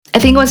I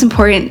think what's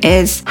important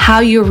is how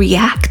you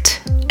react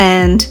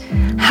and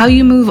how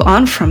you move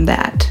on from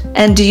that.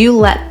 And do you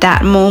let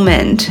that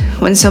moment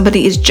when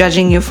somebody is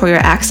judging you for your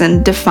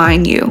accent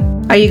define you?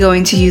 Are you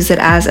going to use it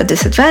as a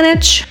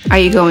disadvantage? Are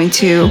you going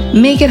to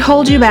make it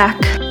hold you back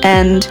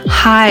and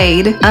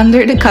hide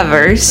under the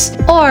covers?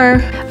 Or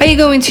are you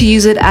going to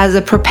use it as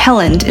a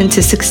propellant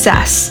into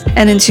success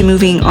and into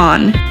moving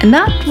on and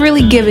not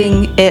really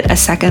giving it a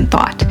second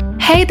thought?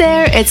 Hey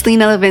there, it's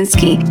Lena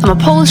Lewinsky. I'm a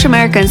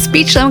Polish-American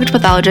speech-language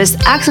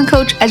pathologist, accent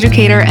coach,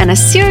 educator, and a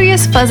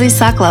serious fuzzy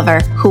sock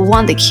lover who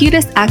won the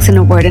cutest accent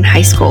award in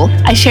high school.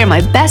 I share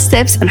my best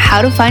tips on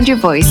how to find your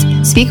voice,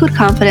 speak with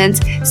confidence,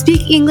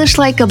 speak English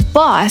like a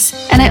boss,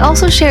 and I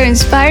also share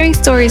inspiring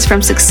stories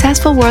from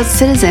successful world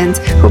citizens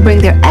who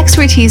bring their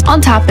expertise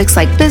on topics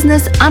like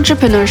business,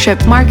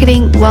 entrepreneurship,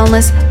 marketing,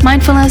 wellness,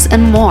 mindfulness,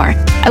 and more.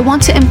 I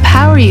want to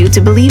empower you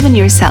to believe in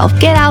yourself,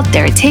 get out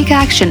there, take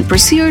action,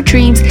 pursue your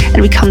dreams,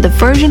 and become the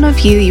version of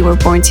you were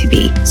born to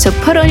be. So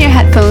put on your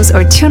headphones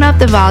or tune up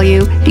the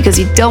volume because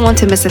you don't want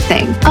to miss a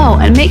thing. Oh,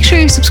 and make sure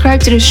you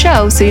subscribe to the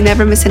show so you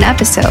never miss an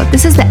episode.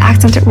 This is the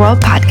Accented World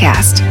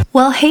Podcast.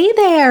 Well, hey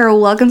there.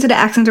 Welcome to the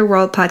Accented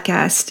World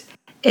Podcast.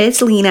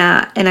 It's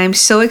Lena, and I'm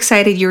so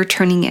excited you're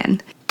tuning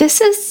in. This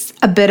is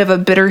a bit of a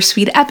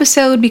bittersweet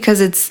episode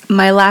because it's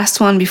my last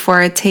one before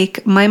I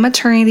take my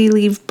maternity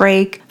leave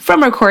break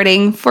from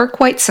recording for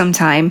quite some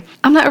time.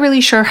 I'm not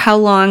really sure how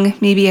long,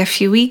 maybe a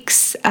few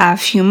weeks, a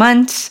few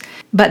months,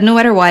 but no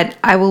matter what,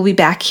 I will be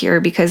back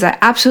here because I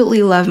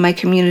absolutely love my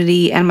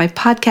community and my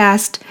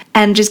podcast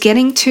and just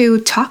getting to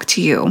talk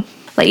to you,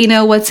 let you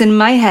know what's in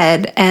my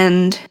head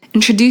and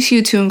introduce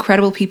you to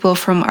incredible people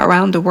from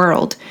around the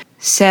world.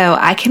 So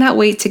I cannot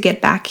wait to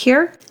get back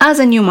here as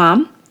a new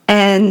mom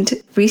and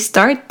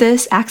restart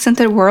this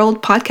Accented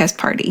World podcast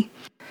party.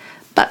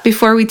 But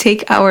before we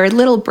take our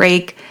little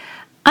break,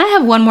 I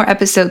have one more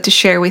episode to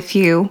share with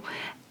you,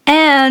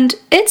 and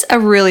it's a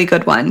really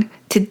good one.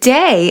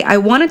 Today, I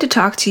wanted to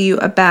talk to you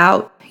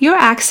about your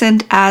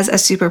accent as a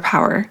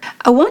superpower.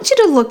 I want you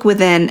to look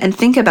within and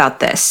think about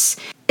this.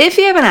 If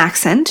you have an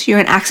accent, you're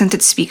an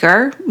accented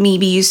speaker,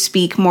 maybe you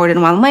speak more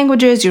than one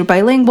languages, you're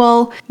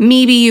bilingual,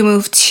 maybe you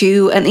moved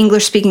to an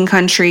English-speaking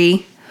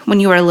country when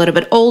you were a little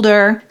bit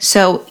older,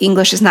 so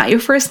English is not your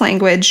first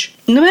language.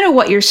 No matter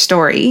what your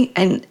story,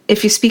 and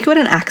if you speak with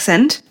an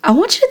accent, I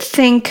want you to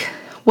think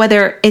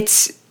whether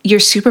it's your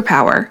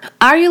superpower.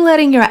 Are you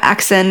letting your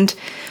accent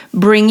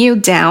bring you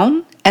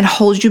down and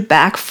hold you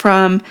back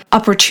from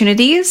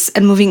opportunities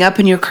and moving up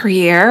in your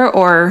career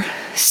or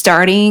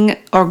starting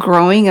or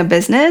growing a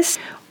business?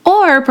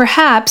 Or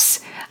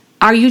perhaps,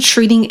 are you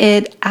treating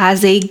it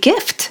as a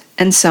gift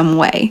in some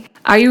way?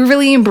 Are you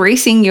really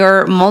embracing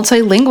your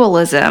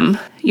multilingualism,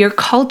 your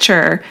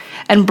culture,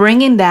 and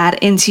bringing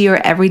that into your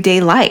everyday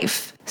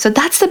life? So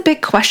that's the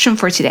big question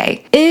for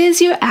today.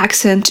 Is your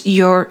accent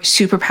your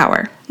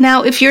superpower?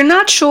 Now, if you're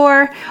not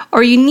sure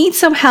or you need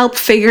some help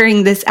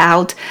figuring this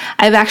out,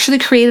 I've actually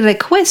created a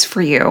quiz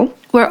for you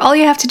where all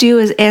you have to do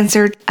is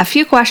answer a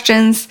few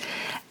questions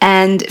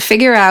and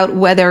figure out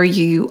whether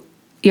your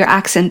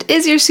accent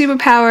is your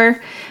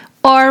superpower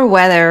or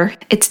whether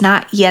it's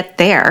not yet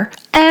there,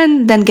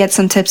 and then get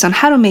some tips on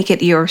how to make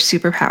it your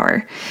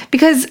superpower.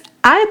 Because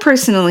I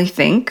personally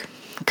think,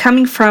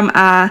 coming from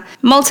a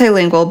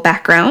multilingual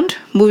background,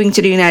 moving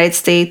to the United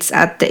States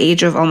at the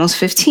age of almost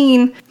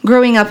 15,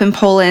 growing up in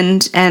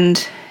Poland,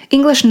 and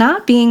English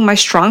not being my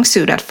strong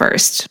suit at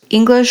first.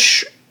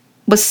 English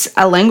was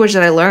a language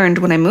that I learned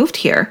when I moved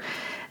here.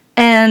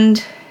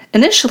 And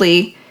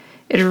initially,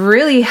 it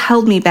really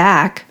held me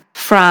back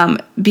from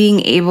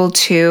being able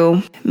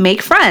to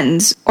make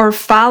friends or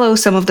follow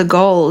some of the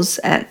goals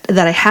that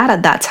I had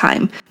at that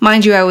time.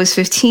 Mind you, I was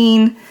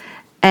 15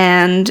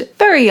 and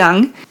very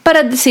young, but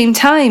at the same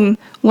time,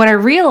 what I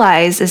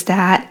realized is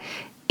that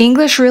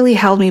English really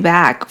held me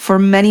back for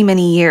many,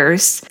 many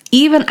years,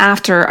 even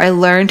after I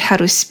learned how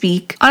to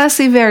speak,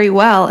 honestly, very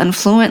well and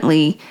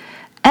fluently,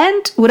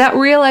 and without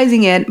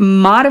realizing it,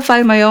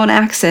 modified my own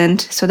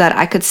accent so that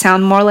I could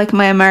sound more like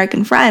my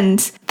American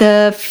friends.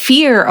 The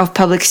fear of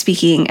public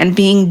speaking and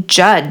being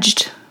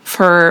judged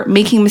for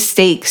making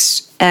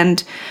mistakes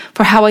and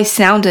for how I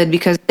sounded,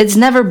 because it's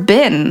never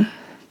been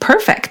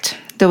perfect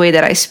the way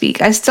that I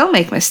speak. I still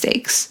make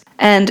mistakes.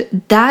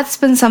 And that's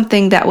been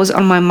something that was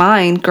on my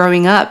mind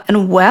growing up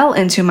and well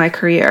into my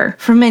career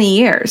for many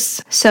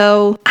years.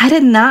 So I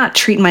did not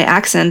treat my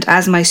accent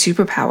as my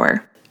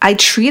superpower. I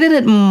treated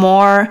it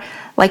more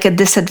like a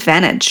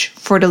disadvantage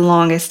for the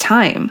longest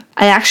time.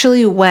 I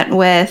actually went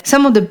with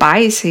some of the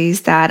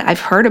biases that I've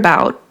heard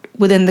about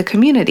within the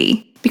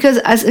community. Because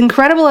as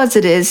incredible as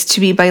it is to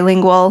be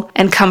bilingual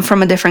and come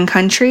from a different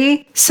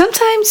country,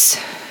 sometimes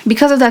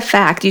because of that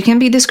fact, you can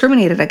be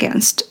discriminated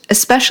against,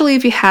 especially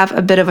if you have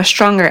a bit of a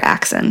stronger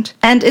accent.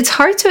 And it's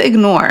hard to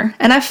ignore.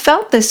 And I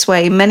felt this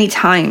way many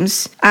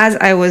times as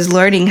I was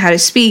learning how to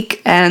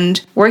speak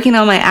and working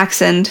on my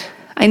accent.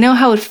 I know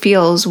how it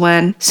feels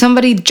when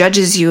somebody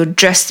judges you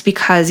just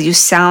because you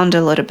sound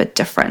a little bit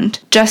different,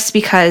 just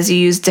because you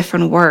use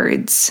different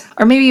words,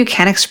 or maybe you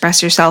can't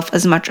express yourself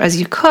as much as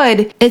you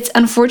could. It's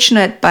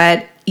unfortunate,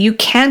 but you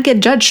can't get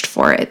judged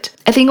for it.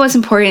 I think what's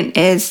important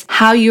is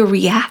how you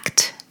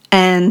react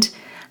and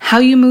how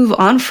you move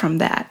on from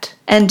that.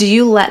 And do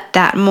you let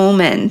that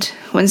moment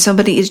when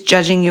somebody is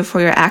judging you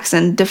for your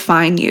accent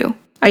define you?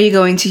 Are you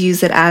going to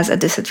use it as a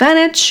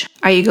disadvantage?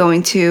 Are you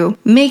going to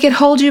make it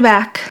hold you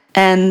back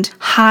and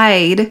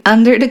hide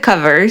under the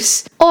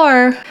covers?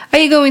 Or are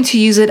you going to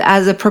use it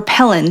as a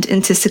propellant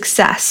into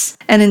success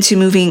and into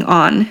moving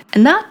on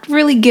and not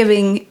really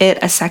giving it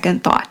a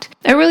second thought?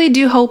 I really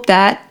do hope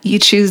that you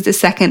choose the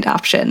second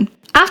option.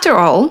 After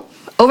all,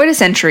 over the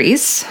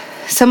centuries,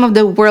 some of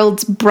the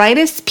world's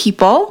brightest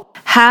people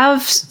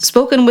have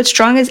spoken with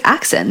strongest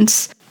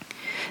accents.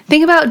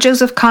 Think about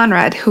Joseph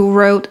Conrad, who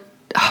wrote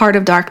Heart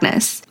of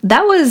Darkness.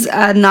 That was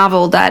a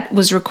novel that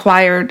was a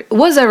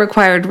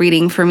required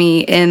reading for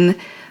me in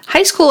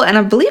high school and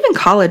I believe in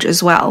college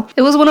as well.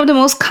 It was one of the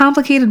most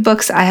complicated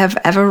books I have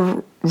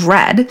ever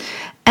read.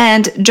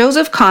 And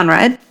Joseph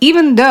Conrad,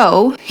 even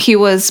though he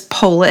was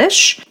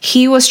Polish,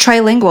 he was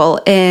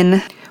trilingual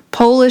in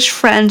Polish,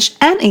 French,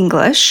 and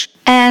English.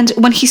 And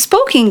when he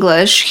spoke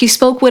English, he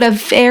spoke with a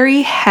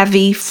very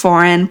heavy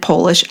foreign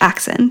Polish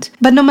accent.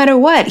 But no matter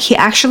what, he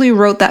actually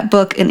wrote that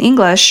book in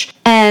English,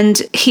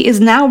 and he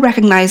is now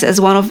recognized as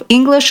one of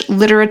English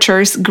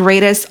literature's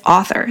greatest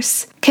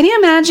authors. Can you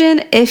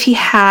imagine if he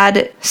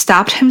had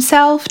stopped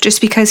himself just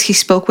because he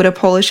spoke with a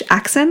Polish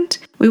accent?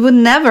 We would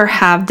never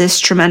have this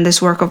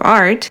tremendous work of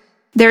art.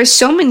 There are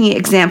so many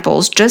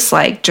examples, just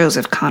like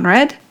Joseph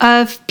Conrad,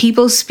 of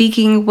people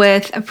speaking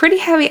with a pretty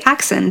heavy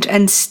accent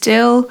and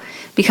still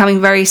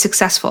becoming very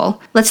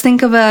successful. Let's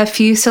think of a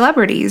few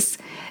celebrities.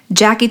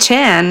 Jackie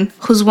Chan,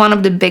 who's one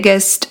of the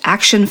biggest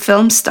action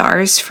film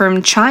stars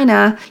from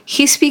China,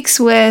 he speaks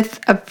with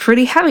a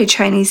pretty heavy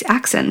Chinese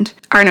accent.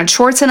 Arnold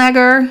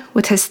Schwarzenegger,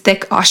 with his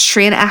thick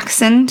Austrian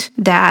accent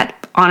that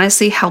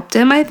honestly helped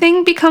him, I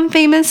think, become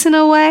famous in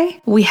a way.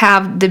 We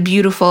have the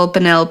beautiful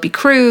Penelope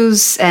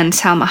Cruz and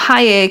Salma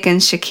Hayek and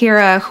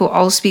Shakira, who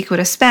all speak with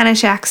a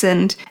Spanish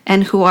accent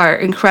and who are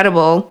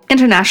incredible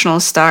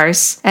international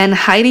stars. And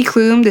Heidi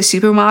Klum, the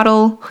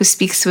supermodel, who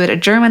speaks with a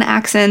German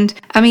accent.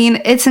 I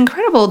mean, it's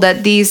incredible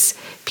that these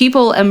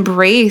people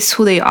embrace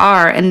who they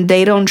are and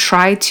they don't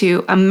try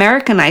to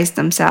Americanize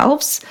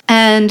themselves.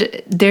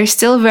 And they're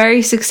still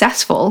very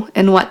successful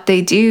in what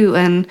they do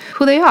and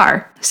who they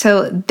are.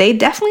 So they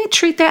definitely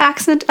treat their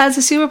accent as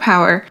a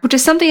superpower, which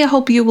is something I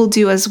hope you will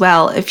do as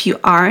well if you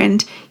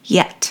aren't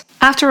yet.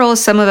 After all,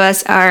 some of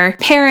us are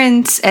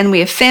parents and we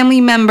have family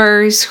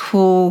members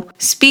who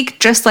speak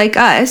just like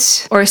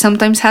us, or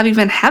sometimes have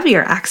even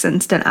heavier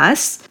accents than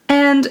us.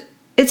 And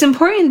it's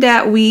important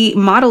that we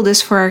model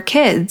this for our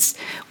kids,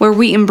 where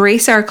we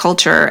embrace our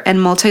culture and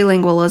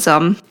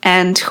multilingualism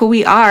and who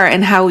we are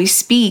and how we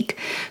speak,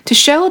 to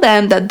show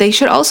them that they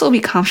should also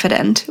be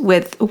confident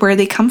with where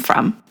they come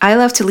from. I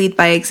love to lead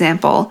by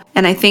example,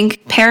 and I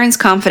think parents'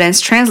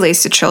 confidence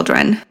translates to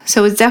children.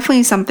 So it's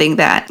definitely something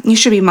that you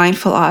should be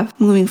mindful of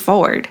moving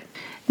forward.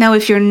 Now,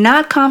 if you're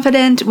not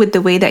confident with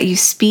the way that you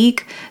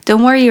speak,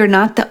 don't worry, you're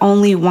not the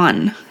only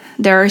one.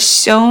 There are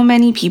so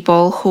many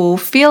people who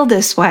feel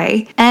this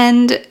way,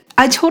 and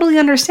I totally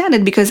understand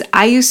it because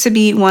I used to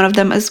be one of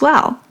them as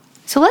well.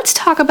 So let's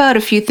talk about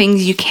a few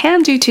things you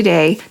can do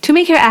today to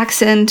make your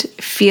accent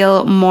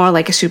feel more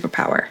like a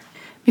superpower.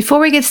 Before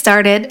we get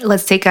started,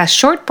 let's take a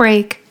short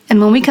break, and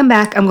when we come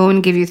back, I'm going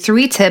to give you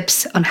 3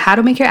 tips on how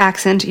to make your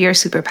accent your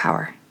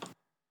superpower.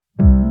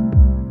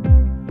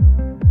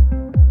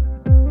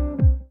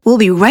 We'll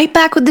be right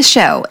back with the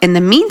show. In the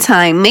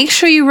meantime, make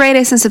sure you rate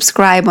us and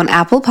subscribe on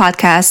Apple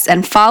Podcasts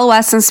and follow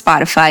us on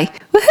Spotify.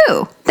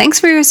 Woohoo! Thanks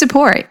for your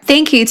support.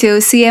 Thank you to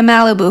Osea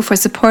Malibu for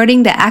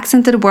supporting the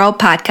Accented World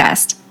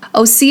podcast.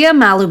 Osea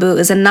Malibu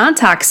is a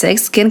non-toxic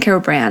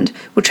skincare brand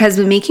which has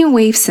been making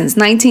waves since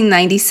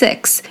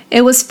 1996.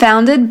 It was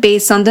founded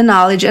based on the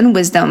knowledge and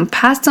wisdom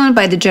passed on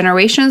by the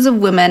generations of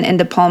women in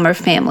the Palmer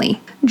family.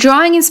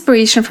 Drawing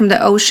inspiration from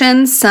the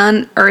ocean,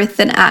 sun, earth,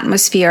 and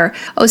atmosphere,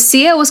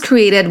 Osea was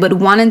created with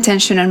one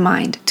intention in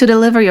mind: to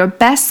deliver your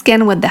best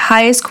skin with the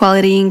highest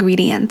quality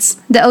ingredients.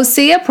 The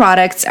Osea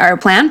products are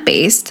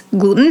plant-based,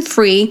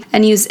 gluten-free,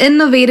 and use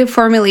innovative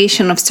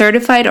formulation of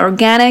certified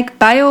organic,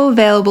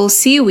 bioavailable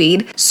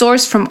seaweed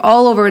sourced from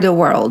all over the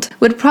world.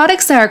 With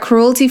products that are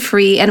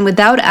cruelty-free and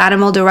without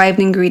animal-derived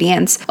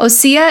ingredients,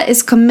 Osea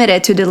is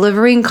committed to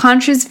delivering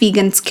conscious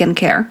vegan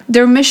skincare.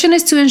 Their mission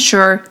is to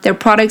ensure their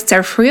products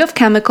are free of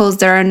chemicals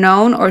that are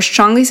known or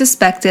strongly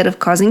suspected of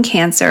causing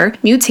cancer,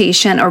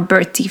 mutation, or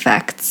birth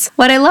defects.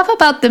 What I love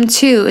about them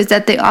too is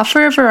that they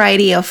offer a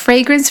variety of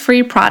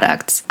fragrance-free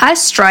products. I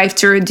strive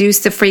to reduce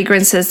the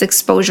fragrances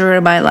exposure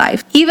in my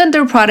life. Even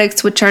their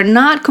products which are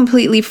not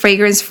completely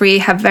fragrance-free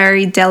have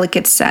very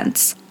delicate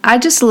scents. I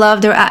just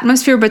love their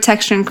atmosphere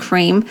protection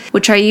cream,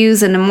 which I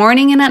use in the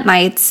morning and at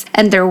nights,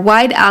 and their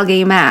white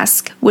algae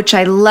mask, which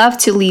I love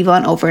to leave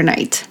on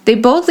overnight. They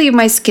both leave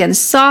my skin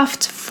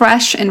soft,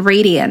 fresh, and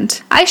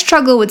radiant. I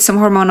struggle with some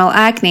hormonal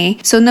acne,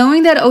 so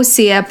knowing that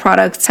Osea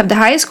products have the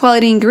highest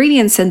quality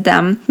ingredients in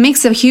them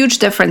makes a huge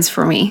difference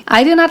for me.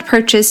 I do not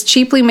purchase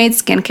cheaply made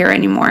skincare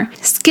anymore.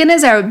 Skin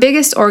is our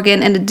biggest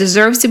organ and it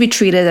deserves to be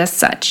treated as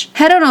such.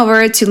 Head on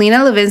over to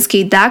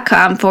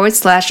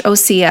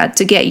lenalevinsky.com/Osea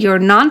to get your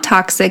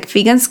non-toxic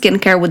vegan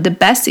skincare with the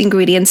best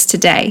ingredients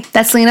today.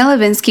 That's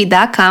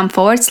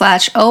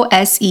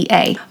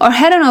lenalevinsky.com/OSEA. Or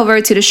head on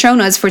over to the show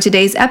notes for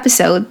today's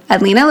episode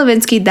at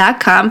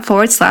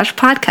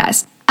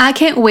lenalevinsky.com/podcast. I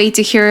can't wait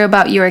to hear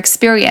about your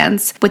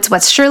experience with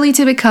what's surely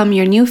to become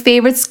your new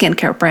favorite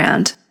skincare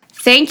brand.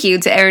 Thank you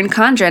to Erin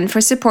Condren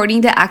for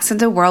supporting the Accent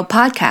the World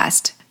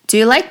podcast. Do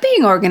you like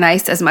being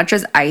organized as much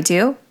as I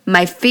do?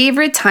 My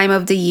favorite time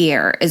of the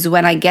year is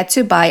when I get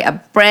to buy a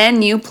brand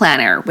new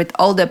planner with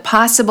all the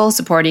possible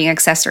supporting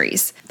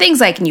accessories.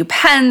 Things like new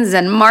pens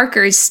and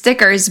markers,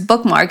 stickers,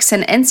 bookmarks,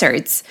 and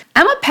inserts.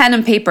 I'm a pen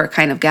and paper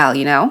kind of gal,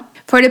 you know?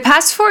 For the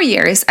past 4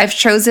 years, I've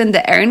chosen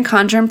the Erin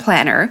Condren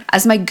Planner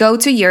as my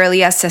go-to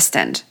yearly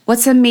assistant.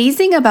 What's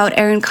amazing about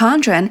Erin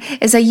Condren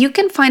is that you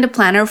can find a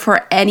planner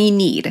for any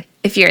need.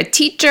 If you're a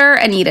teacher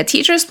and need a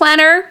teacher's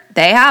planner,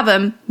 they have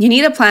them. You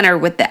need a planner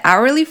with the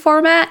hourly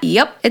format?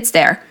 Yep, it's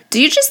there.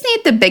 Do you just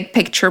need the big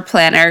picture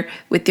planner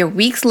with your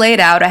weeks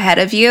laid out ahead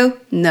of you?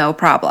 No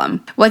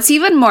problem. What's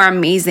even more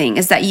amazing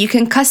is that you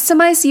can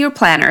customize your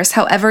planners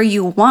however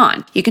you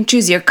want. You can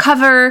choose your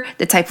cover,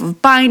 the type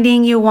of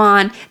binding you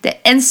want, the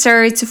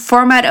inserts,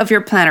 format of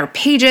your planner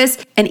pages,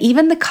 and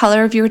even the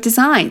color of your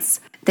designs.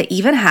 They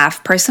even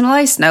have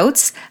personalized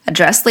notes,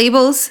 address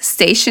labels,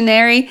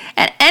 stationery,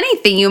 and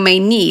anything you may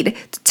need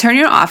to turn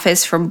your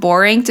office from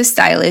boring to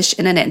stylish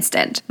in an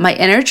instant. My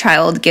inner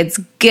child gets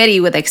giddy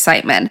with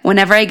excitement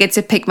whenever I get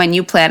to pick my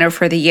new planner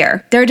for the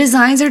year. Their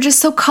designs are just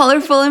so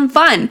colorful and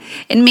fun.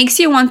 It makes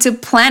you want to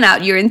plan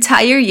out your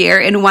entire year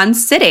in one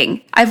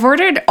sitting. I've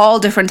ordered all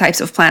different types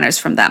of planners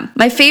from them.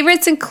 My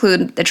favorites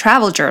include the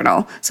travel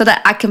journal, so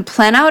that I can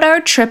plan out our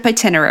trip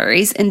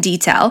itineraries in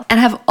detail and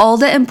have all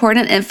the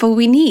important info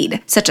we need,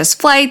 such as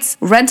flights,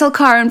 rental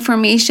car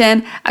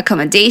information,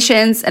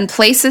 accommodations, and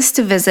places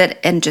to visit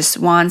in just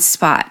one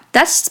spot.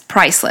 That's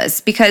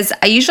priceless because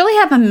I usually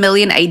have a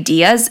million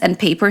ideas and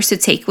papers to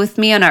take with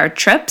me on our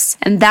trips,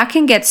 and that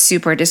can get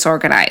super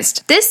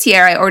disorganized. This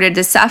year, I ordered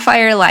the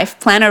Sapphire Life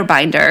Planner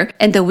Binder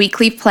in the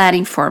weekly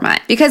planning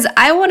format because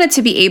I wanted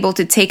to be able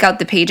to take out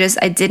the pages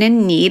I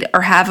didn't need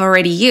or have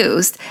already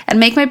used and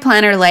make my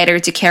planner lighter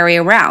to carry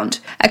around.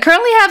 I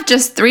currently have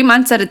just 3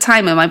 months at a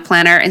time in my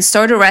planner and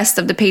store the rest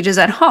of the pages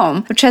at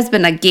home, which has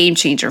been a game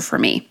changer for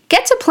me.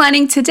 Get to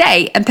planning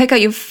today and pick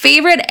out your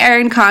favorite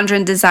Erin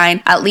Condren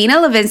design at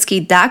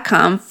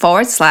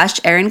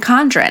lenalevinsky.com/Erin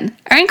Condren.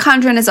 Erin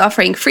Condren is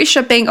offering free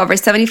shipping over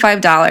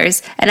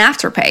 $75 and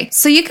afterpay,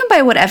 so you can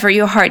buy whatever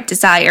your heart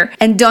desire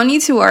and don't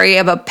need to worry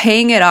about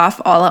paying it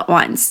off all at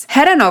once.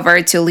 Head on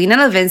over to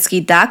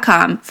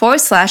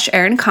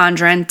lenalevinsky.com/Erin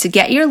Condren to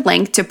get your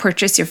link to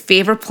purchase your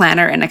favorite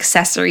planner and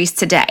accessories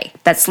today.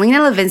 That's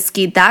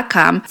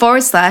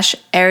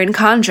lenalevinsky.com/Erin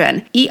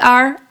Condren,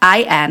 ErinCondren.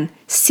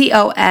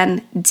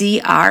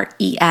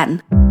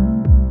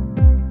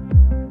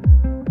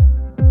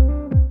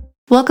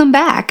 Welcome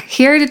back.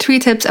 Here are the 3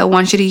 tips I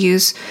want you to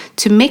use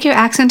to make your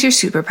accent your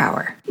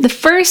superpower. The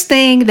first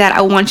thing that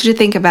I want you to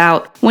think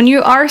about when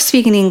you are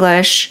speaking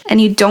English and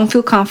you don't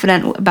feel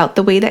confident about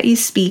the way that you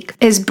speak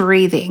is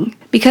breathing.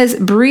 Because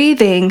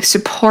breathing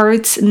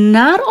supports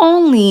not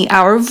only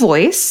our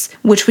voice,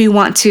 which we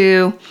want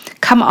to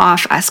come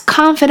off as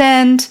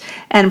confident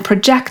and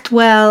project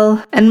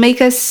well and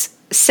make us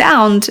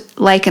sound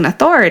like an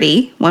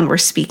authority when we're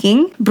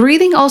speaking.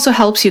 Breathing also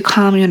helps you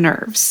calm your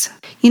nerves.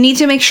 You need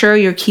to make sure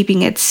you're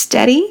keeping it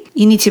steady.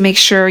 You need to make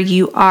sure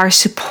you are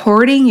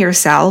supporting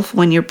yourself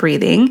when you're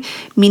breathing,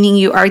 meaning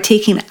you are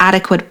taking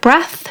adequate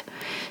breath.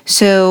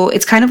 So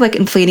it's kind of like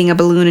inflating a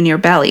balloon in your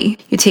belly.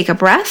 You take a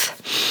breath,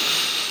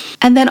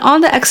 and then on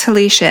the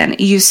exhalation,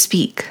 you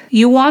speak.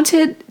 You want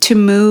it to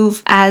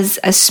move as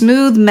a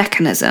smooth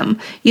mechanism.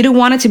 You don't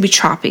want it to be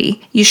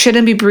choppy. You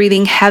shouldn't be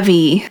breathing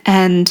heavy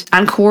and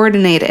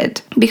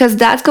uncoordinated because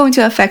that's going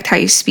to affect how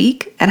you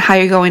speak and how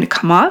you're going to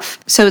come off.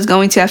 So it's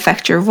going to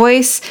affect your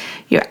voice,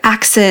 your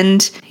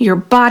accent, your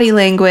body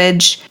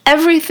language,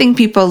 everything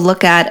people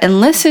look at and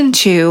listen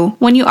to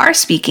when you are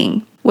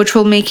speaking, which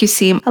will make you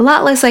seem a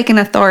lot less like an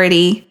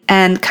authority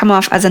and come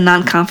off as a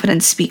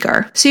non-confident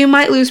speaker. So you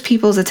might lose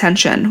people's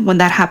attention when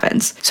that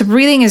happens. So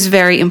breathing is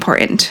very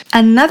important.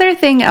 Another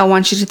thing I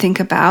want you to think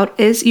about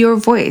is your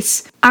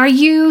voice. Are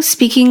you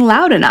speaking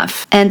loud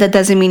enough? And that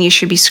doesn't mean you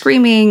should be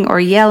screaming or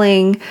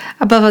yelling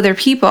above other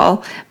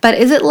people, but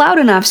is it loud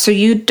enough so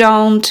you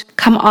don't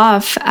come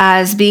off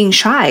as being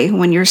shy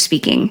when you're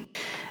speaking?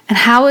 And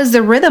how is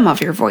the rhythm of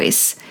your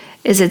voice?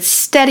 Is it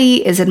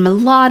steady? Is it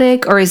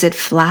melodic? Or is it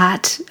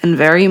flat and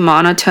very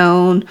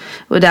monotone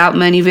without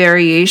many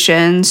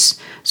variations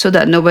so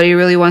that nobody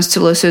really wants to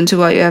listen to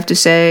what you have to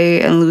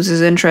say and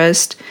loses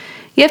interest?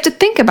 You have to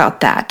think about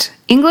that.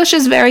 English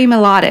is very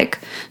melodic,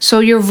 so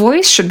your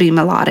voice should be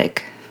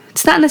melodic.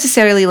 It's not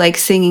necessarily like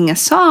singing a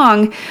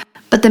song,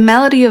 but the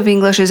melody of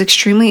English is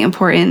extremely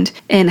important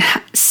in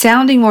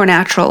sounding more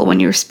natural when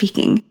you're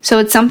speaking. So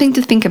it's something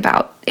to think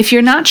about. If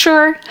you're not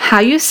sure how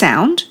you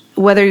sound,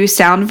 whether you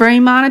sound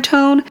very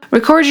monotone,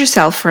 record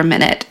yourself for a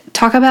minute.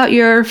 Talk about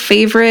your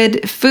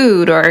favorite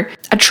food or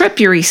a trip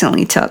you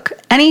recently took.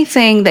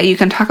 Anything that you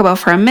can talk about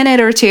for a minute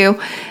or two,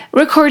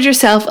 record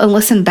yourself and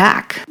listen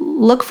back.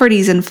 Look for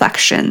these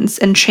inflections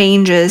and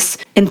changes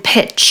in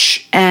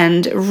pitch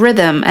and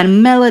rhythm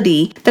and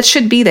melody that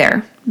should be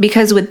there.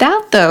 Because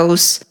without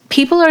those,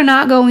 people are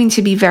not going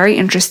to be very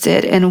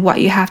interested in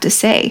what you have to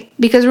say.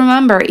 Because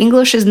remember,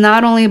 English is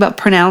not only about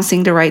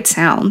pronouncing the right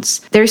sounds.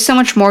 There's so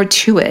much more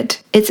to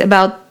it. It's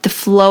about the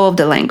flow of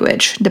the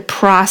language, the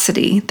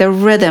prosody, the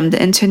rhythm,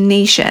 the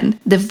intonation,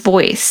 the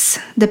voice,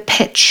 the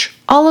pitch.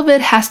 All of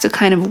it has to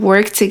kind of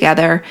work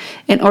together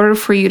in order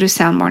for you to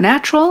sound more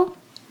natural,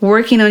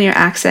 working on your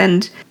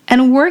accent,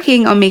 and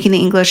working on making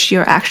English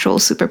your actual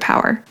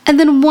superpower. And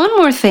then one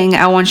more thing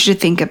I want you to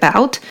think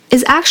about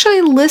is actually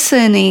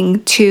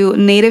listening to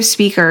native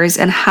speakers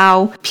and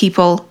how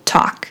people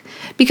talk.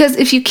 Because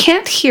if you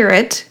can't hear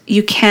it,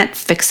 you can't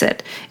fix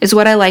it, is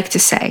what I like to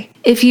say.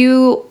 If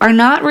you are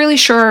not really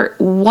sure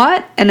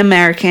what an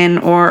American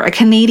or a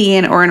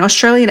Canadian or an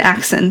Australian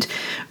accent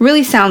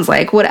really sounds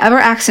like, whatever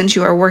accent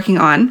you are working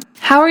on,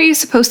 how are you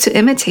supposed to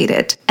imitate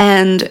it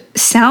and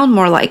sound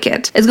more like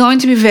it? It's going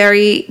to be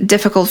very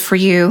difficult for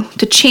you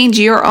to change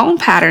your own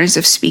patterns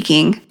of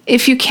speaking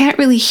if you can't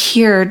really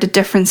hear the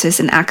differences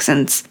in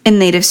accents in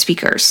native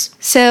speakers.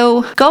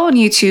 So go on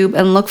YouTube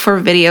and look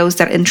for videos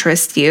that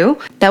interest you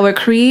that were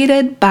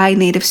created by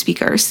native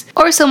speakers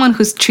or someone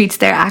who treats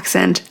their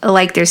accent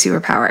like their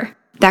superpower.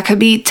 That could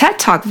be TED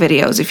Talk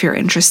videos if you're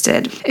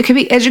interested. It could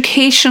be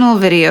educational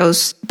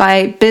videos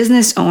by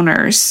business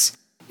owners.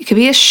 It could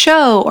be a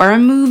show or a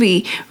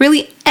movie,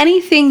 really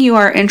anything you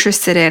are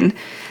interested in,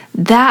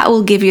 that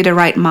will give you the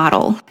right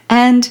model.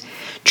 And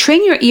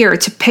train your ear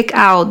to pick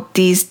out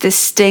these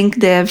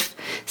distinctive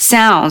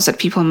sounds that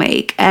people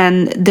make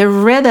and the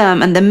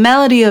rhythm and the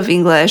melody of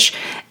English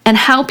and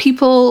how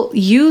people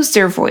use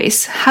their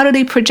voice. How do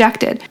they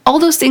project it? All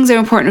those things are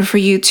important for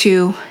you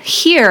to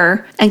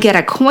hear and get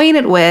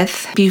acquainted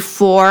with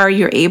before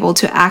you're able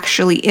to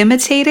actually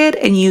imitate it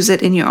and use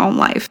it in your own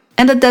life.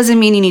 And that doesn't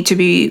mean you need to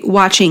be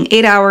watching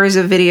 8 hours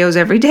of videos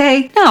every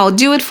day. No,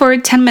 do it for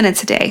 10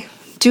 minutes a day.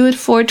 Do it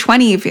for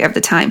 20 if you have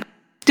the time.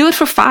 Do it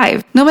for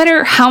 5. No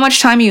matter how much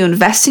time you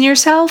invest in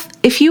yourself,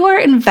 if you are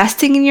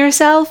investing in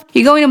yourself,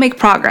 you're going to make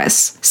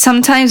progress.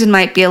 Sometimes it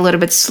might be a little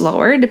bit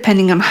slower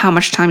depending on how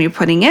much time you're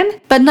putting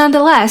in, but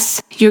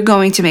nonetheless, you're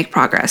going to make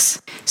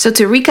progress. So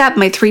to recap,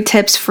 my 3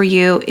 tips for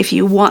you if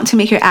you want to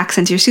make your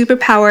accent your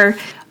superpower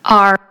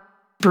are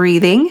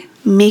breathing,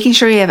 making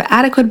sure you have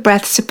adequate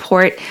breath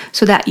support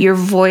so that your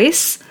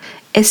voice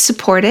is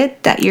supported,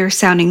 that you're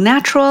sounding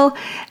natural,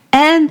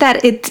 and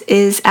that it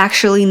is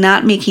actually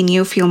not making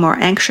you feel more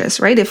anxious,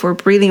 right? If we're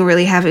breathing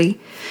really heavy,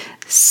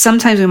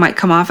 sometimes we might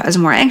come off as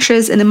more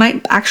anxious and it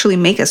might actually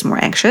make us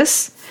more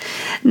anxious.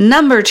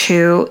 Number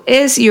 2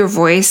 is your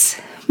voice,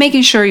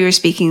 making sure you're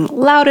speaking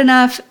loud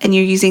enough and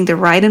you're using the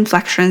right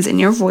inflections in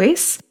your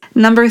voice.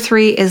 Number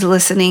 3 is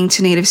listening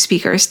to native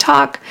speakers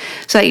talk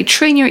so that you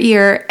train your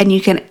ear and you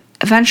can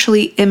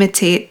eventually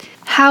imitate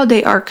how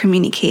they are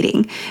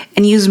communicating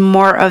and use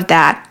more of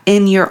that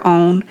in your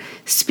own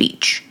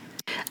speech.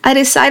 I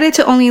decided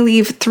to only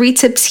leave 3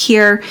 tips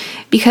here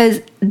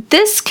because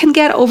this can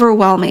get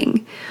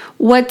overwhelming.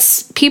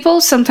 What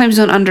people sometimes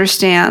don't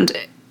understand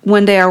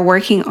when they are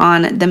working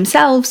on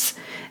themselves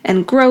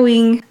and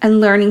growing and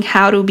learning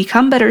how to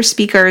become better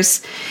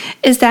speakers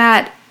is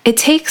that it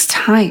takes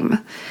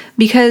time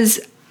because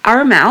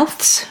our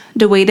mouths,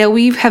 the way that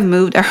we have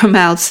moved our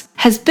mouths,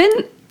 has been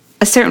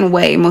a certain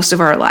way most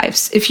of our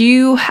lives. If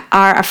you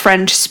are a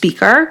French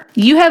speaker,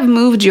 you have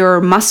moved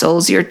your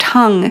muscles, your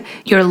tongue,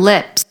 your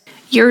lips,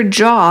 your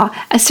jaw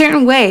a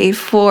certain way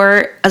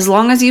for as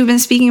long as you've been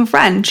speaking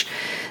French.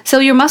 So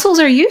your muscles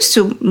are used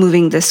to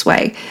moving this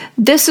way.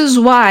 This is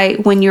why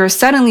when you're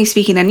suddenly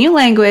speaking a new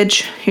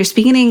language, you're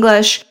speaking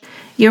English,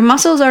 your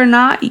muscles are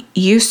not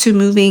used to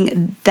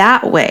moving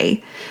that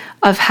way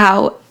of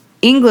how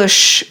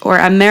English or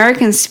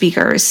American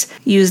speakers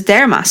use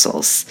their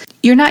muscles.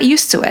 You're not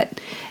used to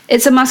it.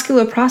 It's a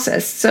muscular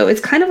process, so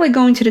it's kind of like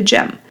going to the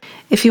gym.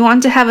 If you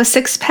want to have a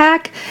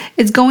 6-pack,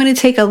 it's going to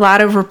take a lot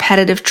of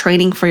repetitive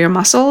training for your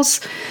muscles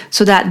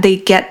so that they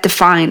get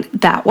defined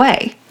that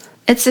way.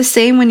 It's the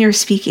same when you're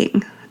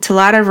speaking. It's a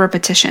lot of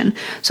repetition.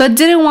 So I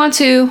didn't want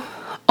to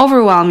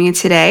overwhelm you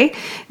today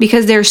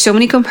because there are so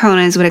many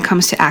components when it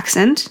comes to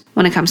accent,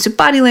 when it comes to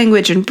body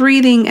language and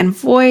breathing and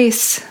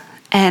voice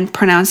and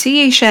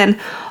pronunciation.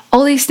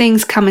 All these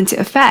things come into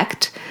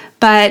effect.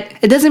 But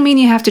it doesn't mean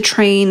you have to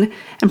train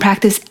and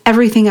practice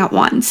everything at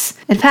once.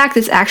 In fact,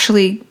 it's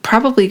actually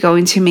probably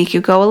going to make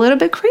you go a little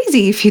bit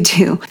crazy if you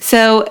do.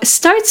 So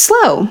start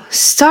slow.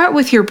 Start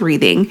with your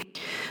breathing,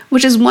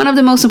 which is one of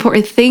the most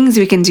important things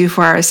we can do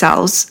for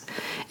ourselves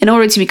in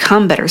order to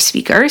become better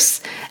speakers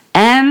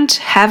and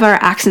have our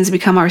accents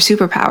become our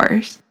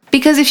superpowers.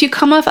 Because if you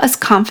come off as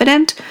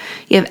confident,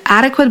 you have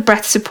adequate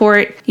breath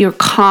support, you're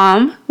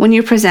calm when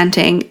you're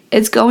presenting,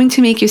 it's going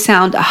to make you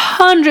sound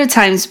 100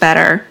 times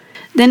better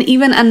than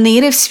even a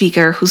native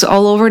speaker who's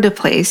all over the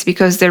place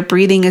because their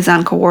breathing is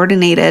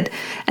uncoordinated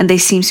and they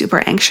seem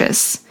super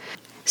anxious.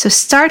 So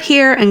start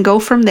here and go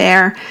from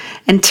there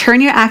and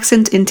turn your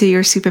accent into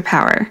your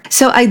superpower.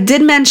 So I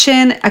did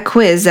mention a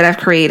quiz that I've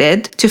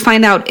created to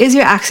find out, is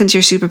your accent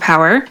your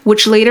superpower,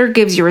 which later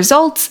gives you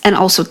results and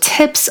also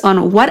tips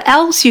on what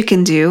else you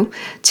can do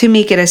to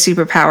make it a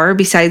superpower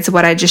besides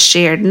what I just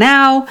shared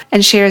now,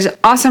 and shares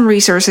awesome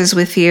resources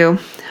with you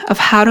of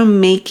how to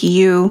make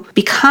you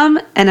become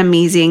an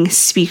amazing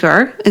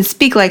speaker and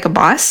speak like a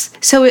boss.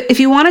 So if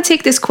you want to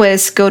take this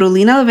quiz, go to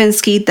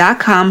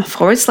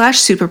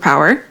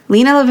linalevinsky.com/superpower,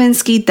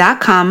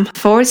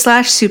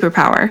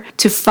 linalevinsky.com/superpower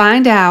to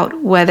find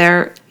out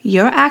whether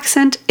your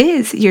accent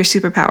is your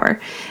superpower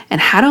and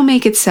how to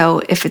make it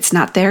so if it's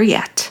not there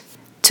yet.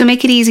 To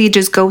make it easy,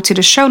 just go to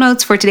the show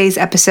notes for today's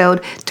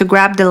episode to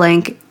grab the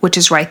link, which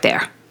is right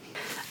there.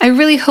 I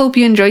really hope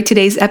you enjoyed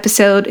today's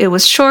episode. It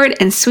was short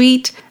and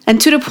sweet and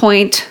to the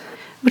point,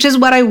 which is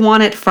what I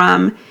wanted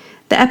from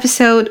the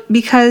episode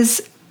because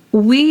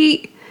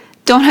we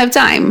don't have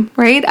time,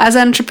 right? As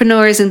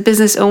entrepreneurs and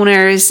business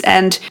owners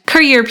and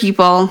career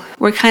people,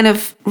 we're kind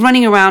of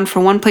running around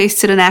from one place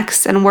to the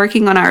next and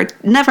working on our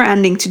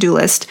never-ending to-do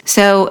list.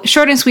 So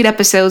short and sweet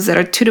episodes that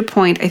are to the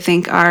point, I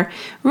think, are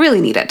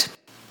really needed.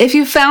 If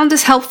you found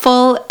this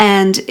helpful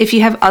and if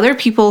you have other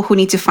people who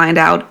need to find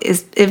out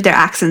if their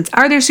accents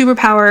are their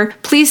superpower,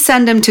 please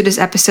send them to this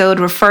episode,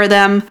 refer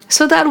them,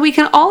 so that we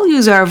can all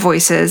use our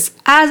voices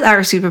as our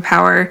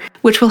superpower,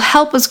 which will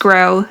help us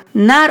grow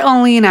not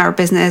only in our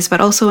business,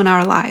 but also in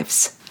our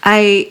lives.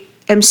 I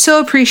am so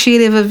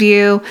appreciative of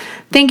you.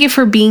 Thank you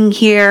for being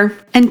here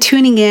and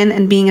tuning in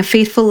and being a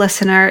faithful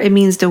listener. It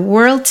means the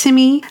world to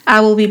me.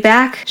 I will be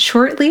back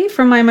shortly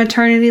from my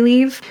maternity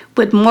leave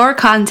with more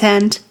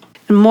content,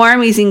 more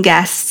amazing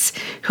guests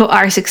who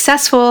are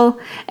successful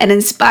and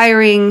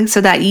inspiring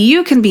so that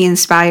you can be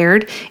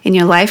inspired in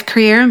your life,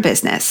 career, and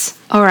business.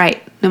 All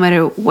right, no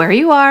matter where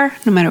you are,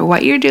 no matter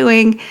what you're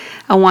doing,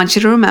 I want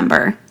you to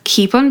remember,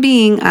 keep on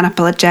being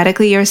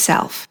unapologetically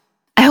yourself.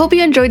 I hope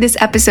you enjoyed this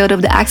episode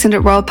of the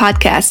Accented World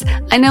podcast.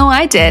 I know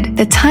I did.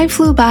 The time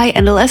flew by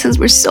and the lessons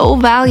were so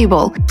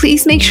valuable.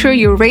 Please make sure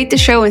you rate the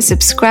show and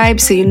subscribe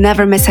so you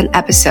never miss an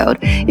episode.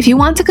 If you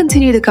want to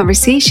continue the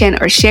conversation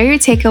or share your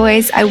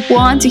takeaways, I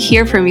want to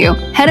hear from you.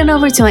 Head on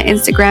over to my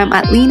Instagram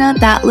at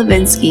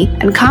lena.levinsky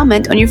and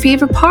comment on your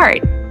favorite part.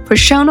 For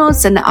show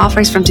notes and the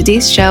offers from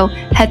today's show,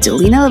 head to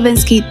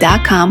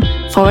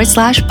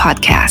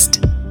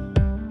linalevinsky.com/podcast.